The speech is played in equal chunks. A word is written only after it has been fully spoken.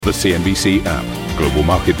The CNBC app. Global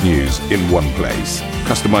market news in one place.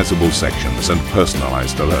 Customizable sections and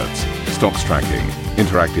personalized alerts. Stocks tracking,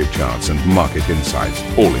 interactive charts and market insights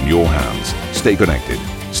all in your hands. Stay connected.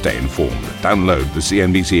 Stay informed. Download the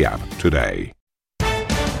CNBC app today.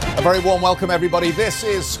 A very warm welcome, everybody. This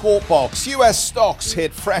is Squawk Box. US stocks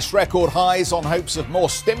hit fresh record highs on hopes of more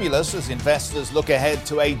stimulus as investors look ahead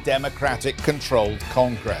to a Democratic-controlled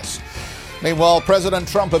Congress. Meanwhile, President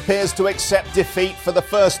Trump appears to accept defeat for the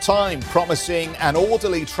first time, promising an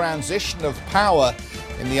orderly transition of power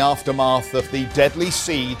in the aftermath of the deadly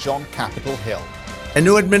siege on Capitol Hill. A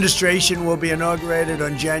new administration will be inaugurated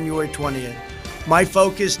on January 20th. My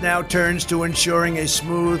focus now turns to ensuring a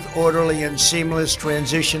smooth, orderly, and seamless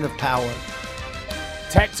transition of power.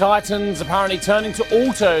 Tech titans apparently turning to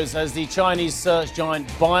autos as the Chinese search giant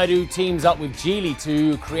Baidu teams up with Geely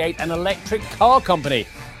to create an electric car company.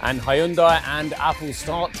 And Hyundai and Apple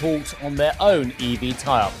start talks on their own EV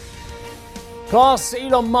tie-up. Plus,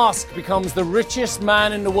 Elon Musk becomes the richest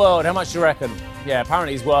man in the world. How much do you reckon? Yeah,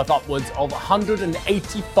 apparently he's worth upwards of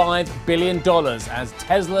 $185 billion as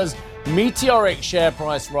Tesla's meteoric share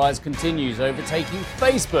price rise continues, overtaking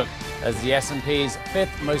Facebook as the S&P's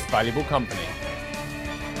fifth most valuable company.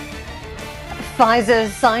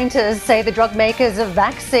 Pfizer's scientists say the drug maker's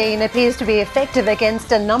vaccine appears to be effective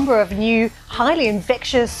against a number of new, highly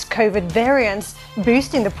infectious COVID variants,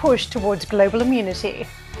 boosting the push towards global immunity.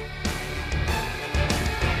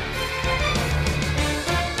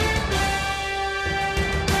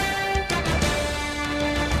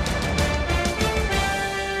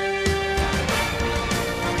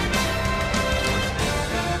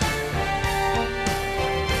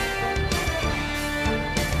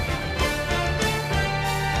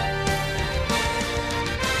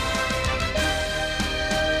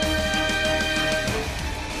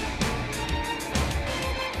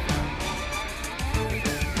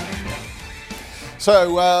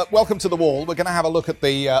 So, welcome to the wall. We're going to have a look at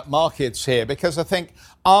the markets here because I think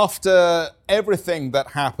after everything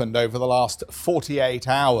that happened over the last 48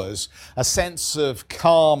 hours, a sense of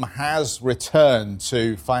calm has returned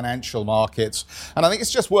to financial markets. And I think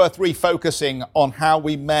it's just worth refocusing on how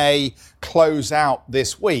we may close out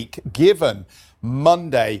this week, given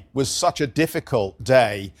Monday was such a difficult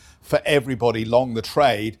day for everybody long the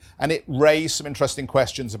trade, and it raised some interesting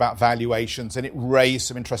questions about valuations, and it raised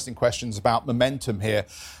some interesting questions about momentum here.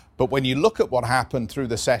 But when you look at what happened through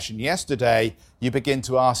the session yesterday, you begin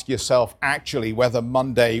to ask yourself actually whether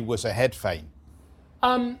Monday was a head feint.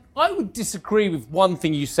 I would disagree with one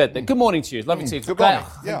thing you said there. Good morning to you. It's lovely to see you. Good morning.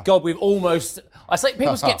 Thank God we've almost... I say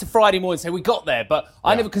people get to Friday morning and say we got there, but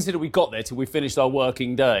I never consider we got there till we finished our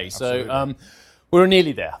working day. Absolutely. So we're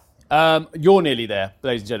nearly there. You're nearly there,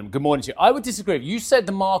 ladies and gentlemen. Good morning to you. I would disagree. You said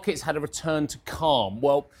the markets had a return to calm.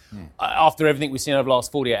 Well, after everything we've seen over the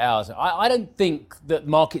last 48 hours, I don't think that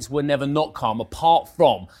markets were never not calm, apart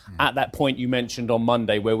from at that point you mentioned on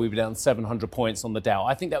Monday where we were down 700 points on the Dow.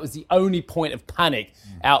 I think that was the only point of panic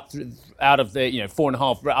out of the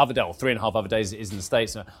 4.5 other days, or 3.5 other days it is in the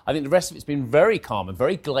States. I think the rest of it's been very calm and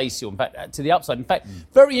very glacial, in fact, to the upside. In fact,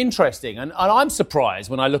 very interesting. And I'm surprised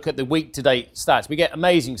when I look at the week-to-date stats. We get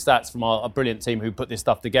amazing stats from our brilliant team who put this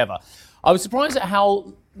stuff together. I was surprised at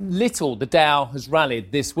how little the Dow has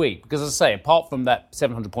rallied this week because, as I say, apart from that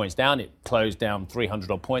 700 points down, it closed down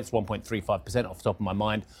 300 odd points, 1.35% off the top of my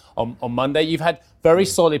mind on Monday. You've had very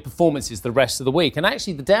solid performances the rest of the week. And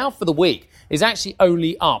actually, the Dow for the week is actually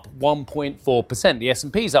only up 1.4%. The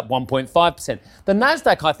S&P is up 1.5%. The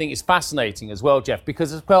Nasdaq, I think, is fascinating as well, Jeff,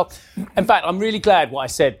 because, in fact, I'm really glad what I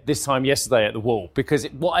said this time yesterday at the wall, because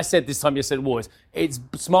what I said this time yesterday at the wall is it's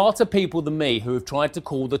smarter people than me who have tried to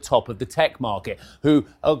call the top of the tech market, who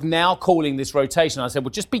are now calling this rotation. I said,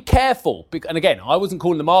 well, just be careful. And again, I wasn't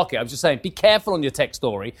calling the market. I was just saying, be careful on your tech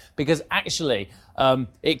story, because actually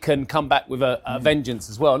it can come back with a vengeance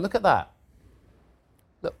as well. And look at that.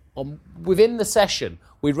 Look, within the session,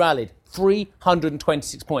 we rallied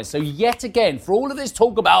 326 points. So yet again, for all of this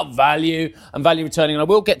talk about value and value returning, and I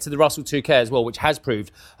will get to the Russell 2K as well, which has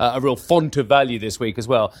proved a real font of value this week as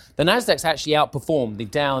well, the Nasdaq's actually outperformed the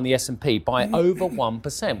Dow and the S&P by over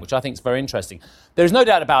 1%, which I think is very interesting. There's no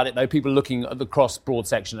doubt about it, though, people looking at the cross-broad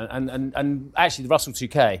section, and actually the Russell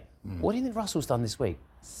 2K, what do you think Russell's done this week?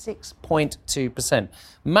 6.2%,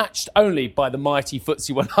 matched only by the mighty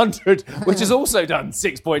FTSE 100, which has also done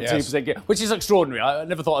 6.2%, yes, which is extraordinary. I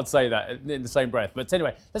never thought I'd say that in the same breath. But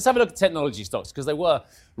anyway, let's have a look at technology stocks, because they were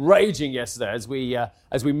raging yesterday, as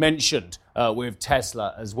we mentioned with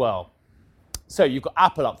Tesla as well. So you've got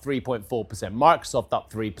Apple up 3.4%, Microsoft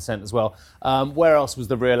up 3% as well. Where else was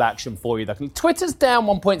the real action for you? Twitter's down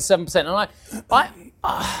 1.7%,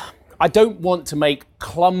 and I don't want to make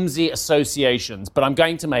clumsy associations, but I'm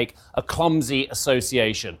going to make a clumsy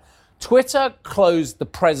association. Twitter closed the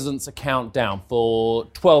president's account down for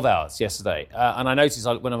 12 hours yesterday. And I noticed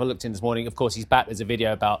when I looked in this morning, of course, he's back. There's a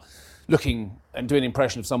video about looking and doing an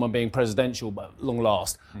impression of someone being presidential, but long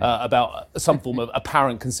last, about some form of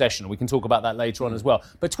apparent concession. We can talk about that later on as well.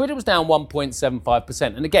 But Twitter was down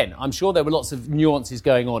 1.75%. And again, I'm sure there were lots of nuances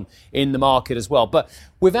going on in the market as well. But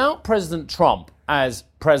without President Trump as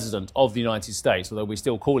president of the United States, although we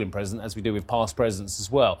still call him president, as we do with past presidents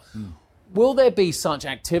as well, will there be such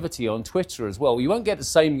activity on Twitter as well? You won't get the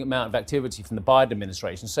same amount of activity from the Biden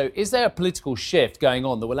administration. So is there a political shift going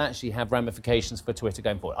on that will actually have ramifications for Twitter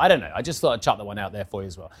going forward? I don't know. I just thought I'd chuck that one out there for you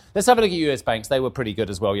as well. Let's have a look at US banks. They were pretty good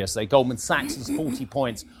as well yesterday. Goldman Sachs was 40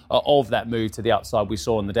 points of that move to the upside we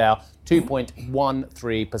saw in the Dow.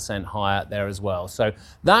 2.13% higher there as well. So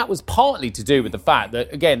that was partly to do with the fact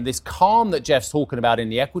that, again, this calm that Jeff's talking about in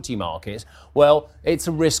the equity markets, well, it's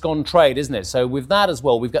a risk on trade, isn't it? So with that as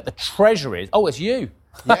well, we've got the treasuries. Oh, it's you.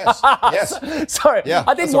 Yes, yes. Sorry, yeah,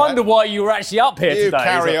 I didn't wonder why you were actually up here today.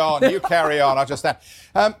 You carry on. I just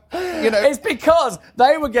It's because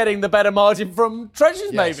they were getting the better margin from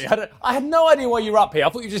treasuries, Yes. maybe. I had no idea why you were up here. I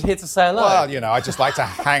thought you were just here to say hello. Well, I just like to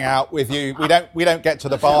hang out with you. We don't get to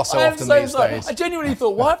the bar so often these days. I genuinely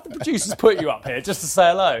thought, why have the producers put you up here just to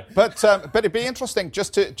say hello? But it'd be interesting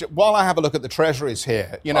just while I have a look at the treasuries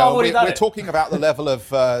here. We're talking about the level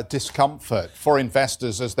of discomfort for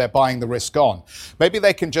investors as they're buying the risk on. Maybe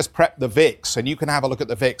they can just prep the VIX, and you can have a look at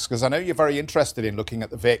the VIX, because I know you're very interested in looking at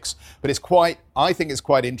the VIX. But I think it's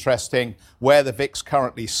quite interesting where the VIX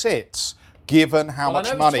currently sits, given how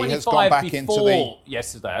much money has gone back into the...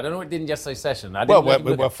 yesterday. I don't know what it did in yesterday's session.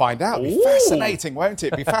 We'll find out. It'll be fascinating, won't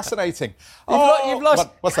it? Be fascinating. You've lost...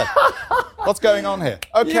 What's that? What's going on here?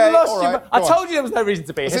 Okay, all right. I told you there was no reason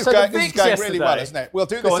to be here. This is going really well, isn't it? We'll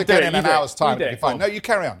do this again in an hour's time. It'll be fine. No, you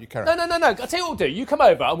carry on. No. I'll tell you what we'll do. You come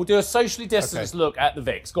over and we'll do a socially distanced look at the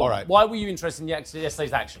VIX. Go on. Right. Why were you interested in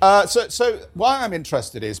yesterday's action? So why I'm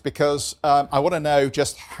interested is because I want to know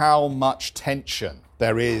just how much tension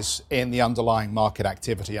there is in the underlying market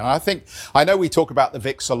activity. And I know we talk about the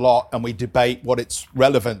VIX a lot and we debate what its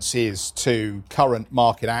relevance is to current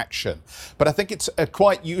market action. But I think it's a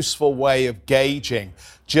quite useful way of gauging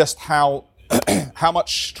just how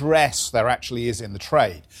much stress there actually is in the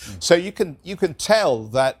trade. So you can tell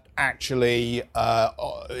that actually,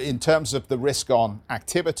 in terms of the risk-on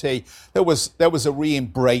activity, there was a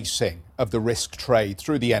re-embracing of the risk trade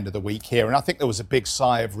through the end of the week here. And I think there was a big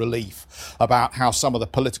sigh of relief about how some of the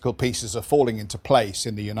political pieces are falling into place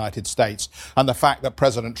in the United States, and the fact that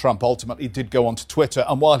President Trump ultimately did go onto Twitter.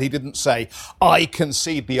 And while he didn't say, I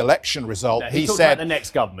concede the election result, he said, the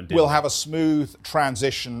next government we'll have a smooth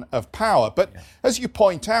transition of power. But as you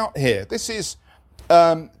point out here, this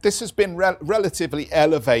has been relatively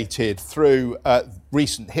elevated through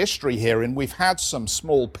recent history here, and we've had some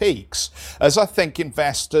small peaks, as I think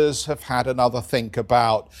investors have had another think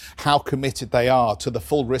about how committed they are to the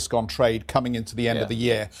full risk on trade coming into the end of the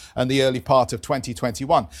year and the early part of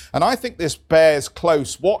 2021. And I think this bears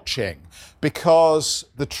close watching, because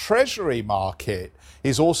the Treasury market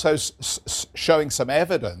is also showing some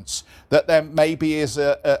evidence that there maybe is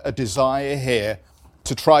a desire here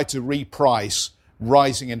to try to reprice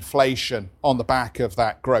rising inflation on the back of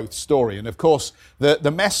that growth story. And of course,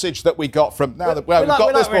 the message that we got from now that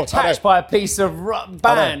we're attached by a piece of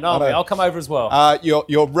band, aren't we? I'll come over as well.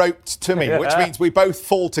 You're roped to me, which means we both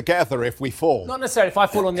fall together if we fall. Not necessarily. If I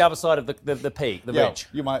fall on the other side of the peak, the ridge,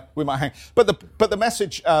 we might hang. But the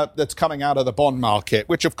message that's coming out of the bond market,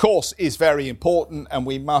 which of course is very important, and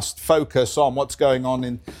we must focus on what's going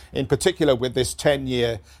on in particular with this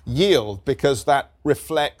 10-year yield, because that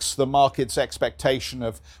reflects the market's expectation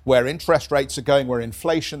of where interest rates are going, where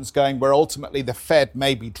inflation's going, where ultimately the Fed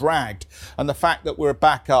may be dragged. And the fact that we're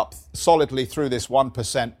back up solidly through this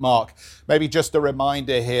 1% mark, maybe just a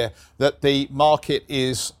reminder here that the market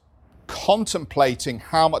is contemplating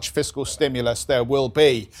how much fiscal stimulus there will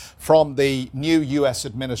be from the new US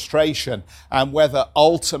administration, and whether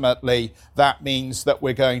ultimately that means that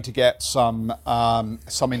we're going to get some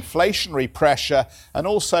inflationary pressure, and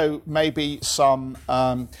also maybe some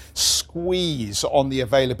squeeze on the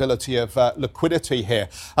availability of liquidity here.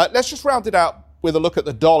 Let's just round it out with a look at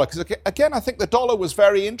the dollar, because again, I think the dollar was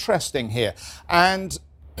very interesting here. And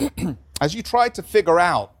as you try to figure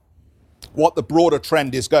out what the broader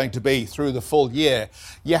trend is going to be through the full year,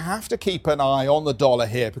 you have to keep an eye on the dollar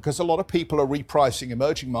here, because a lot of people are repricing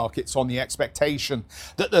emerging markets on the expectation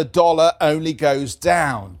that the dollar only goes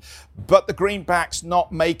down. But the greenback's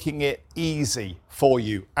not making it easy for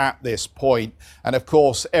you at this point. And of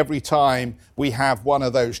course, every time we have one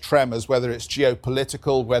of those tremors, whether it's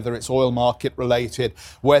geopolitical, whether it's oil market related,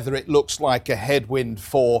 whether it looks like a headwind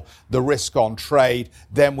for the risk on trade,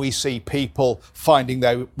 then we see people finding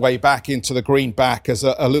their way back into the greenback as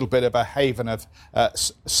a little bit of a haven of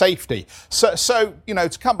safety. So, you know,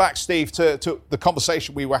 to come back, Steve, to the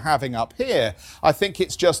conversation we were having up here, I think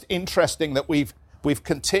it's just interesting that we've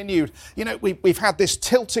continued, you know, we've had this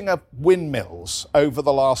tilting of windmills over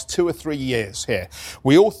the last 2 or 3 years here.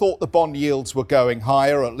 We all thought the bond yields were going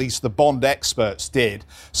higher, or at least the bond experts did.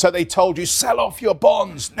 So they told you, sell off your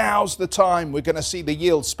bonds. Now's the time. We're going to see the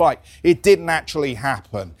yield spike. It didn't actually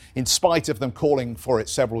happen, in spite of them calling for it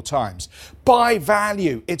several times. Buy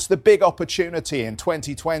value. It's the big opportunity in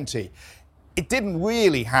 2020. It didn't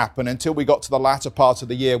really happen until we got to the latter part of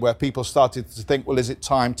the year where people started to think, well, is it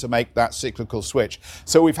time to make that cyclical switch?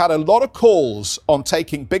 So we've had a lot of calls on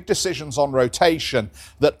taking big decisions on rotation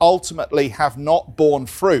that ultimately have not borne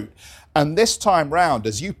fruit. And this time round,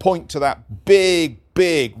 as you point to that big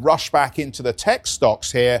rush back into the tech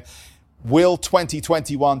stocks here, will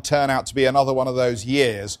 2021 turn out to be another one of those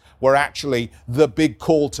years where actually the big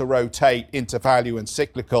call to rotate into value and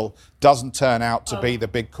cyclical doesn't turn out to be the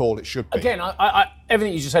big call it should be? Again,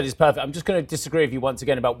 everything you just said is perfect. I'm just going to disagree with you once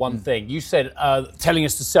again about one thing. You said telling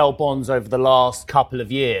us to sell bonds over the last couple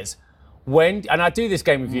of years. And I do this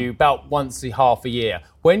game with you about once a half a year.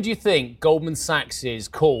 When do you think Goldman Sachs's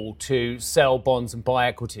call to sell bonds and buy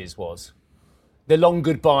equities was? The long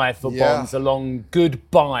goodbye for bonds, the long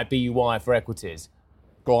goodbye, BUY, for equities.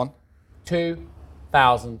 Go on.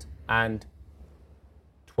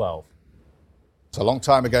 2012. It's a long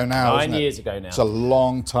time ago now, isn't it? 9 years ago now. It's a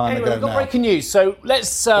long time ago we've got now. breaking news. So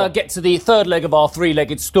let's get to the third leg of our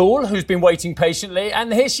three-legged stool, who's been waiting patiently.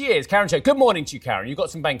 And here she is, Karen Cho. Good morning to you, Karen. You've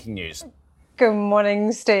got some banking news. Good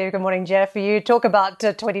morning, Steve. Good morning, Jeff. You talk about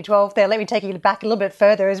 2012 there. Let me take you back a little bit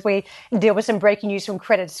further as we deal with some breaking news from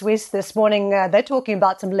Credit Suisse this morning. They're talking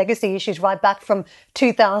about some legacy issues right back from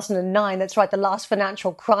 2009. That's right, the last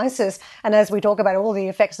financial crisis. And as we talk about all the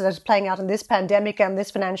effects that are playing out in this pandemic and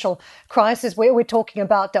this financial crisis, we're talking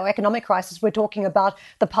about the economic crisis. We're talking about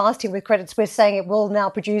the past here with Credit Suisse saying it will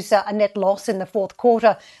now produce a net loss in the fourth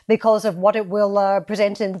quarter because of what it will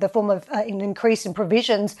present in the form of an increase in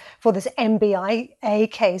provisions for this MBIA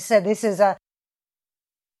case. So this is a...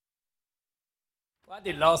 That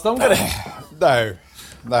didn't last long, did it?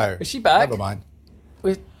 No. Is she back? Never mind.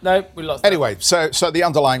 We lost. Anyway, so the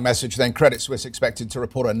underlying message then, Credit Suisse expected to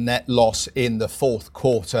report a net loss in the fourth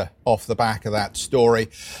quarter off the back of that story.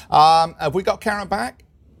 Have we got Karen back?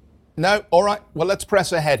 No? All right. Well, let's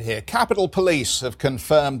press ahead here. Capitol Police have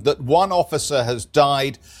confirmed that one officer has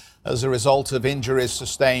died as a result of injuries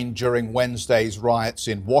sustained during Wednesday's riots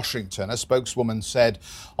in Washington. A spokeswoman said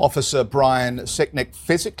Officer Brian Sicknick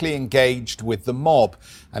physically engaged with the mob.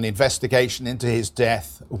 An investigation into his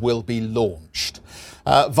death will be launched.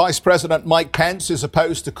 Vice President Mike Pence is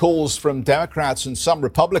opposed to calls from Democrats and some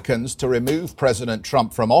Republicans to remove President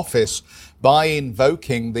Trump from office by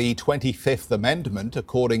invoking the 25th Amendment.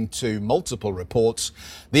 According to multiple reports,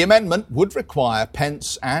 the amendment would require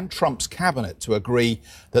Pence and Trump's cabinet to agree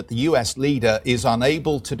that the U.S. leader is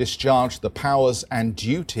unable to discharge the powers and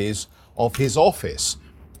duties of his office.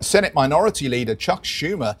 Senate Minority Leader Chuck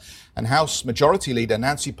Schumer and House Majority Leader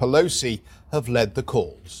Nancy Pelosi have led the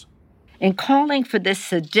calls. In calling for this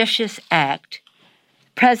seditious act,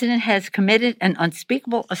 the President has committed an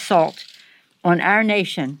unspeakable assault on our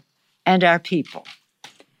nation and our people.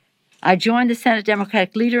 I join the Senate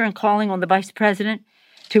Democratic leader in calling on the Vice President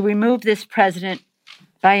to remove this president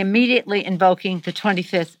by immediately invoking the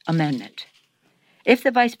 25th Amendment. If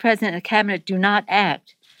the Vice President and the Cabinet do not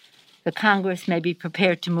act, the Congress may be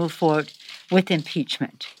prepared to move forward with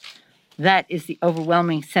impeachment. That is the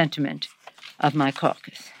overwhelming sentiment of my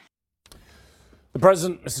caucus. The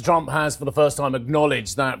President, Mr. Trump, has for the first time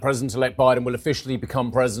acknowledged that President-elect Biden will officially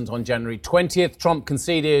become president on January 20th. Trump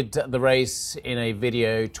conceded the race in a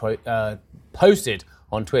video posted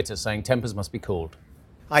on Twitter saying tempers must be cooled.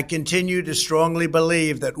 I continue to strongly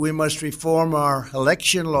believe that we must reform our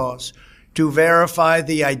election laws to verify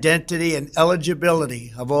the identity and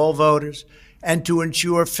eligibility of all voters and to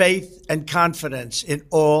ensure faith and confidence in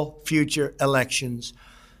all future elections.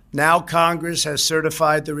 Now Congress has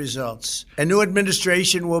certified the results. A new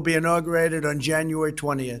administration will be inaugurated on January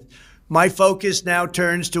 20th. My focus now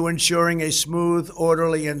turns to ensuring a smooth,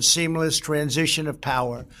 orderly, and seamless transition of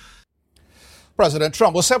power. President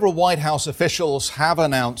Trump. Well, several White House officials have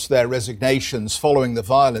announced their resignations following the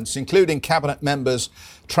violence, including cabinet members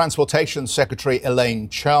Transportation Secretary Elaine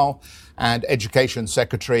Chao and Education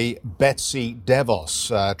Secretary Betsy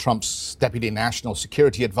DeVos. Trump's Deputy National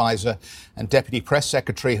Security Advisor and Deputy Press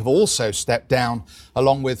Secretary have also stepped down,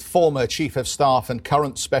 along with former Chief of Staff and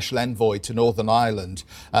current Special Envoy to Northern Ireland,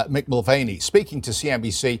 Mick Mulvaney. Speaking to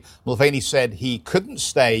CNBC, Mulvaney said he couldn't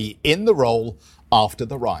stay in the role after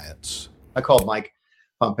the riots. I called Mike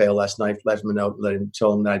Pompeo last night, left him a note,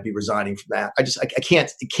 told him that I'd be resigning from that. I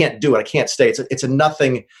can't do it. I can't stay. It's a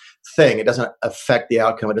nothing thing. It doesn't affect the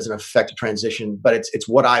outcome. It doesn't affect the transition, but it's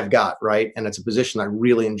what I've got, right? And it's a position I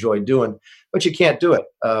really enjoy doing, but you can't do it.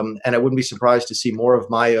 And I wouldn't be surprised to see more of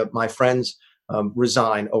my friends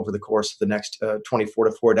resign over the course of the next 24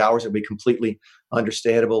 to 48 hours. It would be completely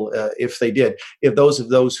understandable if they did. If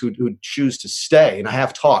those who choose to stay, and I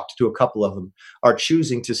have talked to a couple of them, are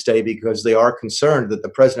choosing to stay because they are concerned that the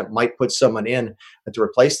president might put someone in to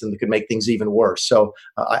replace them that could make things even worse. So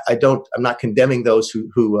I'm not condemning those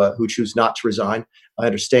who choose not to resign. I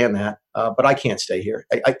understand that, but I can't stay here.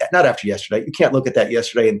 Not after yesterday. You can't look at that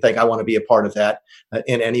yesterday and think I want to be a part of that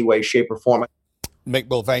in any way, shape, or form. Mick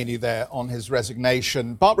Mulvaney there on his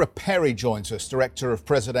resignation. Barbara Perry joins us, Director of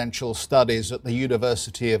Presidential Studies at the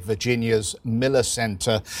University of Virginia's Miller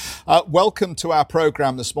Center. Welcome to our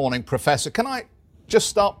program this morning, Professor. Can I just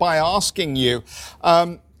start by asking you,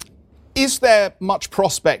 is there much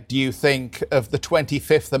prospect, do you think, of the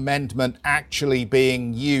 25th Amendment actually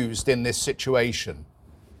being used in this situation?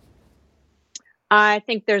 I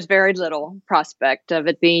think there's very little prospect of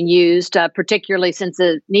it being used, particularly since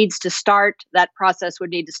it needs to start. That process would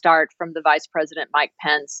need to start from the Vice President, Mike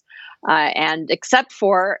Pence. And except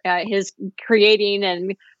for his creating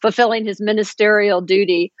and fulfilling his ministerial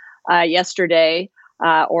duty yesterday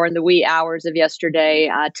or in the wee hours of yesterday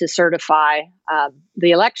to certify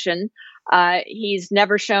the election, he's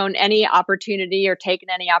never shown any opportunity or taken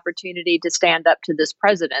any opportunity to stand up to this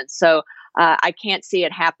president. So I can't see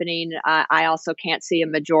it happening. I also can't see a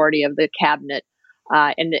majority of the cabinet.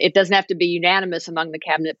 And it doesn't have to be unanimous among the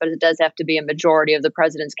cabinet, but it does have to be a majority of the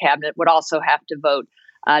president's cabinet would also have to vote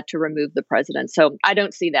to remove the president. So I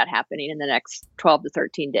don't see that happening in the next 12 to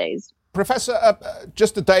 13 days. Professor,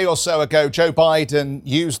 just a day or so ago, Joe Biden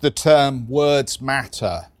used the term words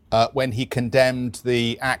matter when he condemned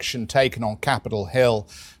the action taken on Capitol Hill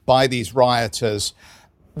by these rioters.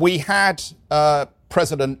 We had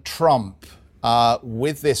President Trump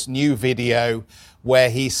with this new video where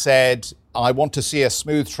he said, I want to see a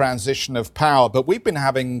smooth transition of power. But we've been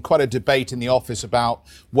having quite a debate in the office about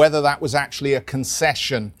whether that was actually a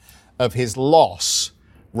concession of his loss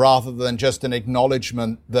rather than just an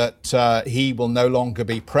acknowledgement that he will no longer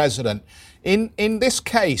be president. In this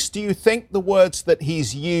case, do you think the words that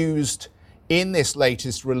he's used in this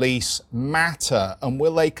latest release matter? And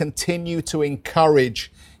will they continue to encourage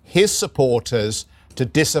his supporters to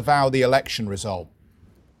disavow the election result?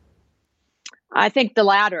 I think the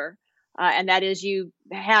latter. And that is, you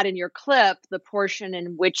had in your clip the portion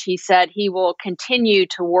in which he said he will continue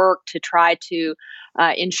to work to try to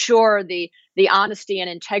ensure the honesty and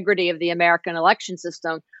integrity of the American election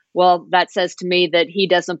system. Well, that says to me that he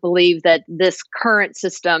doesn't believe that this current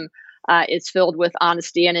system is filled with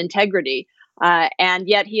honesty and integrity. And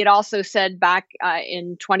yet he had also said back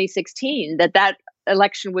in 2016 that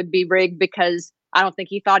election would be rigged because I don't think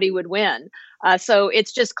he thought he would win. So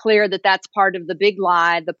it's just clear that that's part of the big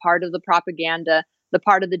lie, the part of the propaganda, the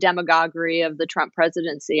part of the demagoguery of the Trump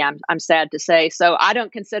presidency, I'm sad to say. So I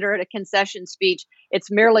don't consider it a concession speech.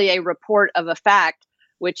 It's merely a report of a fact,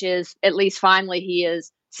 which is, at least finally, he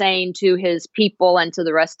is saying to his people and to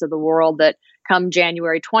the rest of the world that come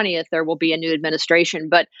January 20th, there will be a new administration.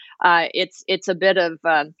 But it's a bit of,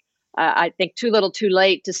 I think, too little too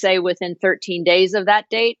late to say within 13 days of that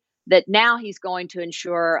date that now he's going to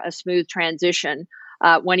ensure a smooth transition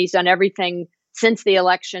when he's done everything since the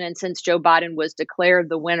election and since Joe Biden was declared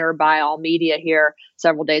the winner by all media here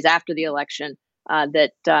several days after the election,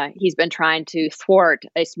 that he's been trying to thwart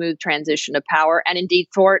a smooth transition of power and indeed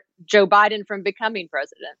thwart Joe Biden from becoming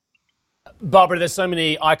president. Barbara, there's so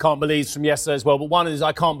many I can't believes from yesterday as well, but one is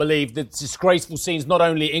I can't believe the disgraceful scenes not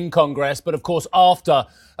only in Congress, but of course after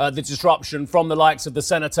the disruption from the likes of the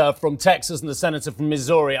senator from Texas and the senator from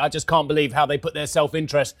Missouri. I just can't believe how they put their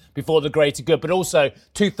self-interest before the greater good, but also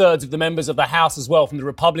 2/3 of the members of the House as well from the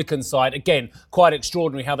Republican side. Again, quite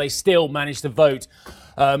extraordinary how they still managed to vote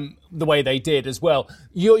the way they did as well.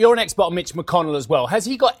 You're an expert on Mitch McConnell as well. Has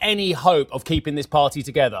he got any hope of keeping this party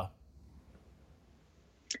together?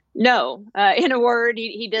 No, in a word,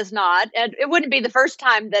 he does not. And it wouldn't be the first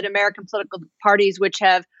time that American political parties, which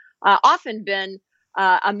have often been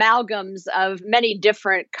amalgams of many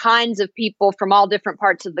different kinds of people from all different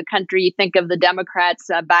parts of the country. You think of the Democrats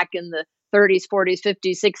back in the 30s, 40s,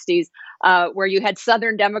 50s, 60s, where you had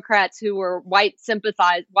Southern Democrats who were white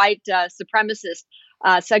supremacist,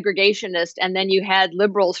 segregationist, and then you had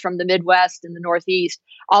liberals from the Midwest and the Northeast,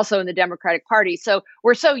 also in the Democratic Party. So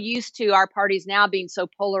we're so used to our parties now being so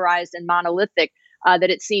polarized and monolithic that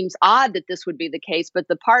it seems odd that this would be the case. But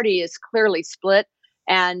the party is clearly split.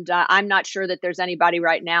 And I'm not sure that there's anybody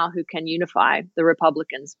right now who can unify the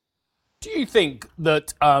Republicans. Do you think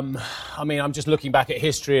that, I'm just looking back at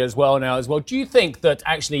history as well now. Do you think that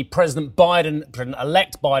actually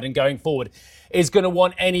President-elect Biden going forward is going to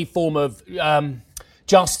want any form of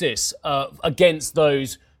justice against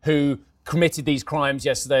those who committed these crimes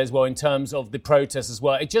yesterday as well, in terms of the protests as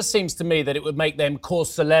well? It just seems to me that it would make them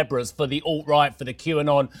cause celebras for the alt-right, for the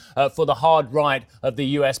QAnon, for the hard right of the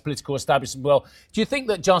US political establishment. Well, do you think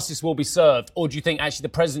that justice will be served, or do you think actually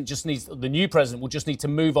the new president will just need to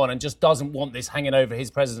move on and just doesn't want this hanging over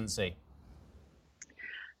his presidency?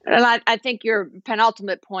 And I think your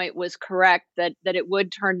penultimate point was correct, that it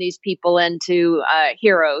would turn these people into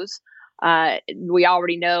heroes. We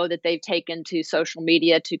already know that they've taken to social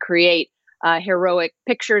media to create heroic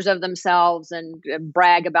pictures of themselves and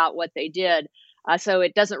brag about what they did. So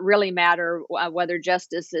it doesn't really matter whether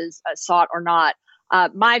justice is sought or not.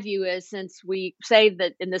 My view is, since we say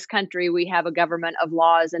that in this country we have a government of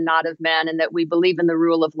laws and not of men, and that we believe in the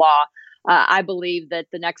rule of law, I believe that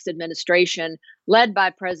the next administration, led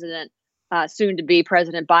by soon to be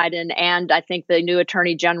President Biden, and I think the new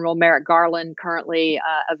Attorney General Merrick Garland, currently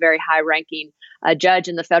a very high ranking judge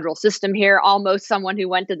in the federal system here, almost someone who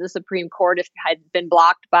went to the Supreme Court if had been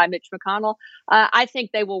blocked by Mitch McConnell. I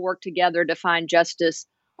think they will work together to find justice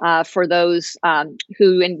for those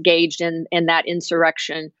who engaged in that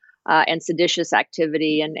insurrection and seditious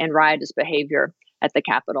activity and riotous behavior at the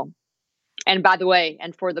Capitol. And by the way,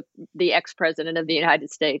 and for the ex-president of the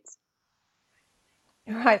United States.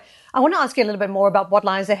 Right. I want to ask you a little bit more about what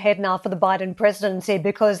lies ahead now for the Biden presidency,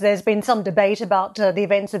 because there's been some debate about the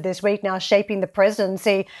events of this week now shaping the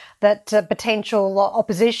presidency, that potential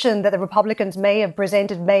opposition that the Republicans may have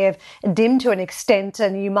presented may have dimmed to an extent,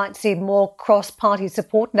 and you might see more cross-party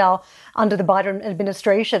support now under the Biden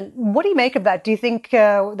administration. What do you make of that? Do you think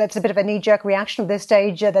that's a bit of a knee-jerk reaction at this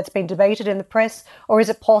stage that's been debated in the press, or is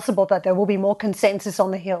it possible that there will be more consensus on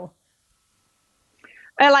the Hill?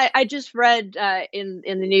 Well, I just read in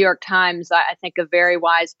the New York Times, I think, a very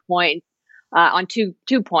wise point on two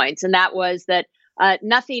points, and that was that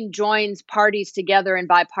nothing joins parties together in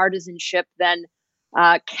bipartisanship than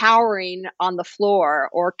cowering on the floor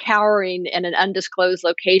or cowering in an undisclosed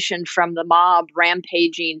location from the mob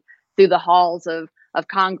rampaging through the halls of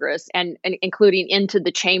Congress and including into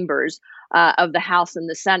the chambers of the House and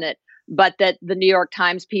the Senate. But that the New York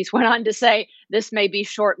Times piece went on to say this may be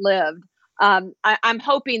short-lived. I'm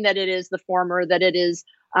hoping that it is the former, that it is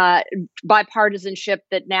bipartisanship,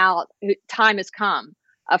 that now time has come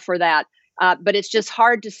for that. But it's just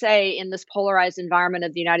hard to say in this polarized environment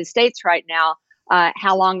of the United States right now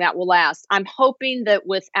how long that will last. I'm hoping that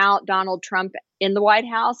without Donald Trump in the White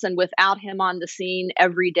House and without him on the scene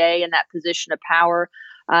every day in that position of power,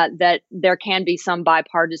 that there can be some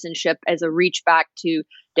bipartisanship as a reach back to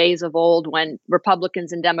days of old when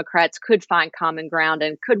Republicans and Democrats could find common ground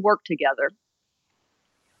and could work together.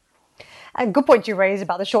 A good point you raise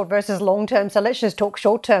about the short versus long term. So let's just talk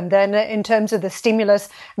short term then. In terms of the stimulus,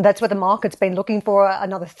 that's what the market's been looking for,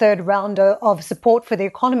 another third round of support for the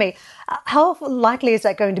economy. How likely is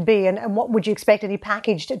that going to be, and what would you expect any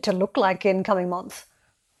package to look like in coming months?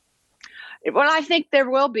 Well, I think there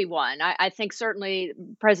will be one. I think certainly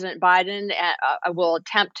President Biden will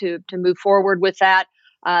attempt to move forward with that.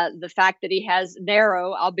 The fact that he has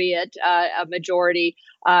narrow, albeit a majority,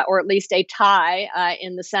 or at least a tie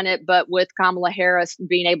in the Senate, but with Kamala Harris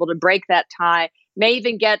being able to break that tie, may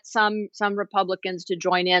even get some Republicans to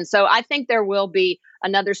join in. So I think there will be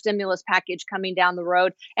another stimulus package coming down the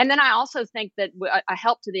road. And then I also think that a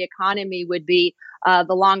help to the economy would be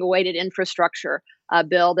the long-awaited infrastructure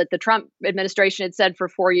bill that the Trump administration had said for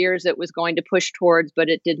 4 years it was going to push towards, but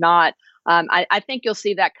it did not. I think you'll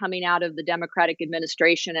see that coming out of the Democratic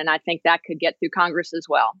administration, and I think that could get through Congress as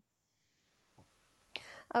well.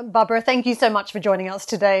 Barbara, thank you so much for joining us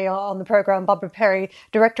today on the program. Barbara Perry,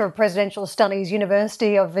 Director of Presidential Studies,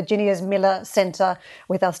 University of Virginia's Miller Center,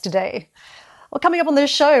 with us today. Well, coming up on this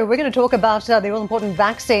show, we're going to talk about the all-important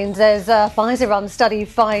vaccines as Pfizer study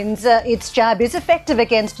finds its jab is effective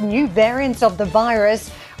against new variants of the virus.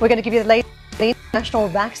 We're going to give you the latest international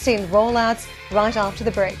vaccine rollouts right after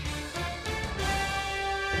the break.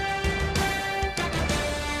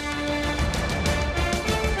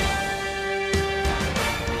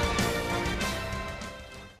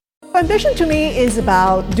 ambition to me is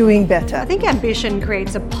about doing better. I think ambition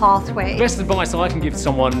creates a pathway. The best advice I can give to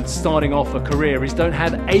someone starting off a career is don't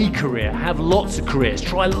have a career, have lots of careers,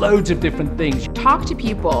 try loads of different things. Talk to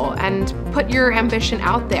people and put your ambition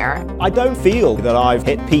out there. I don't feel that I've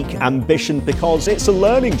hit peak ambition because it's a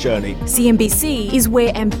learning journey. CNBC is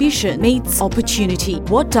where ambition meets opportunity.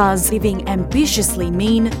 What does living ambitiously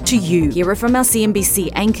mean to you? Hear it from our CNBC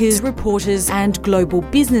anchors, reporters and global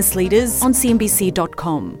business leaders on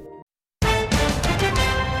CNBC.com.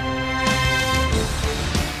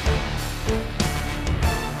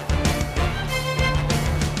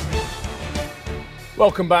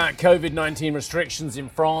 Welcome back. COVID-19 restrictions in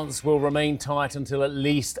France will remain tight until at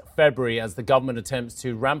least February as the government attempts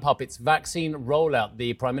to ramp up its vaccine rollout.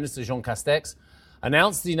 The Prime Minister Jean Castex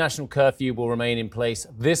announced the national curfew will remain in place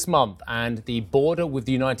this month and the border with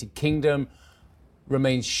the United Kingdom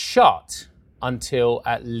remains shut until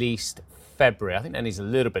at least February. I think that needs a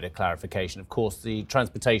little bit of clarification. Of course, the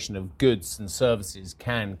transportation of goods and services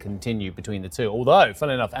can continue between the two. Although,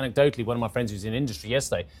 funnily enough, anecdotally, one of my friends who's in industry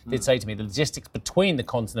yesterday did say to me the logistics between the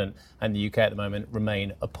continent and the UK at the moment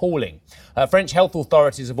remain appalling. French health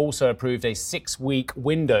authorities have also approved a 6-week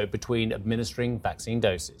window between administering vaccine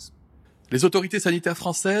doses.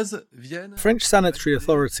 French sanitary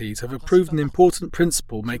authorities have approved an important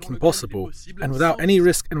principle making possible, and without any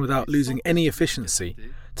risk and without losing any efficiency,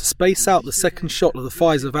 to space out the second shot of the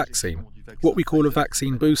Pfizer vaccine, what we call a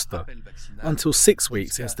vaccine booster, until 6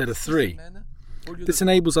 weeks instead of 3. This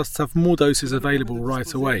enables us to have more doses available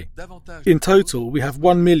right away. In total, we have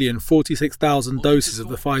 1,046,000 doses of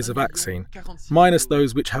the Pfizer vaccine, minus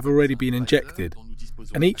those which have already been injected.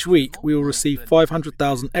 And each week we will receive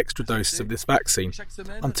 500,000 extra doses of this vaccine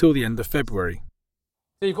until the end of February.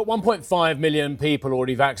 So you've got 1.5 million people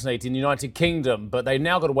already vaccinated in the United Kingdom, but they've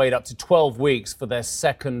now got to wait up to 12 weeks for their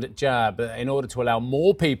second jab in order to allow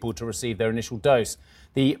more people to receive their initial dose.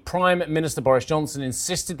 The Prime Minister Boris Johnson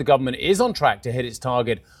insisted the government is on track to hit its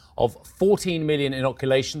target of 14 million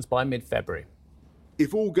inoculations by mid-February.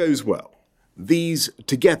 If all goes well, these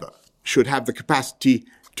together should have the capacity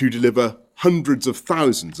to deliver hundreds of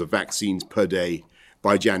thousands of vaccines per day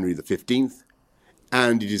by January the 15th.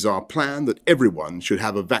 And it is our plan that everyone should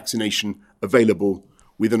have a vaccination available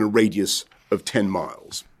within a radius of 10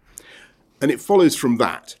 miles. And it follows from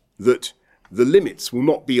that the limits will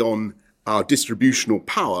not be on our distributional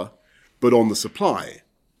power, but on the supply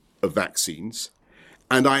of vaccines.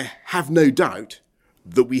 And I have no doubt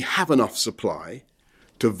that we have enough supply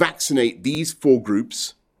to vaccinate these 4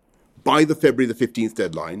 groups by the February the 15th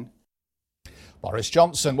deadline. Boris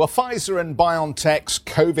Johnson. Well, Pfizer and BioNTech's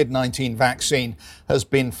COVID-19 vaccine has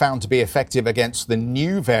been found to be effective against the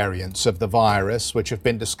new variants of the virus, which have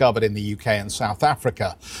been discovered in the UK and South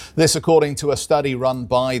Africa. This according to a study run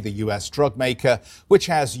by the US drug maker, which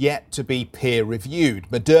has yet to be peer-reviewed.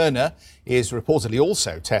 Moderna is reportedly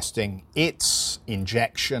also testing its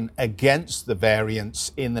injection against the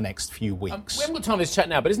variants in the next few weeks. We haven't got time for this chat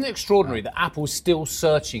now, but isn't it extraordinary that Apple's still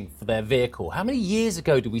searching for their vehicle? How many years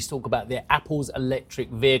ago did we talk about their Apple's electric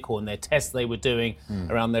vehicle and their tests they were doing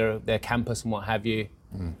around their campus and what have you?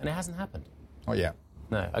 And it hasn't happened. Oh, yeah.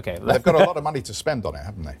 No, okay. They've got a lot of money to spend on it,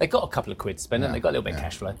 haven't they? They've got a couple of quid to spend, and they've got a little bit of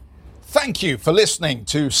cash flow. Thank you for listening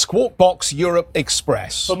to Squawk Box Europe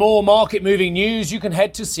Express. For more market-moving news, you can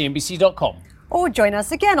head to CNBC.com. Or join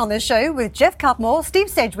us again on the show with Jeff Cutmore, Steve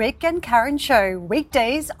Sedgwick and Karen Cho,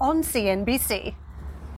 weekdays on CNBC.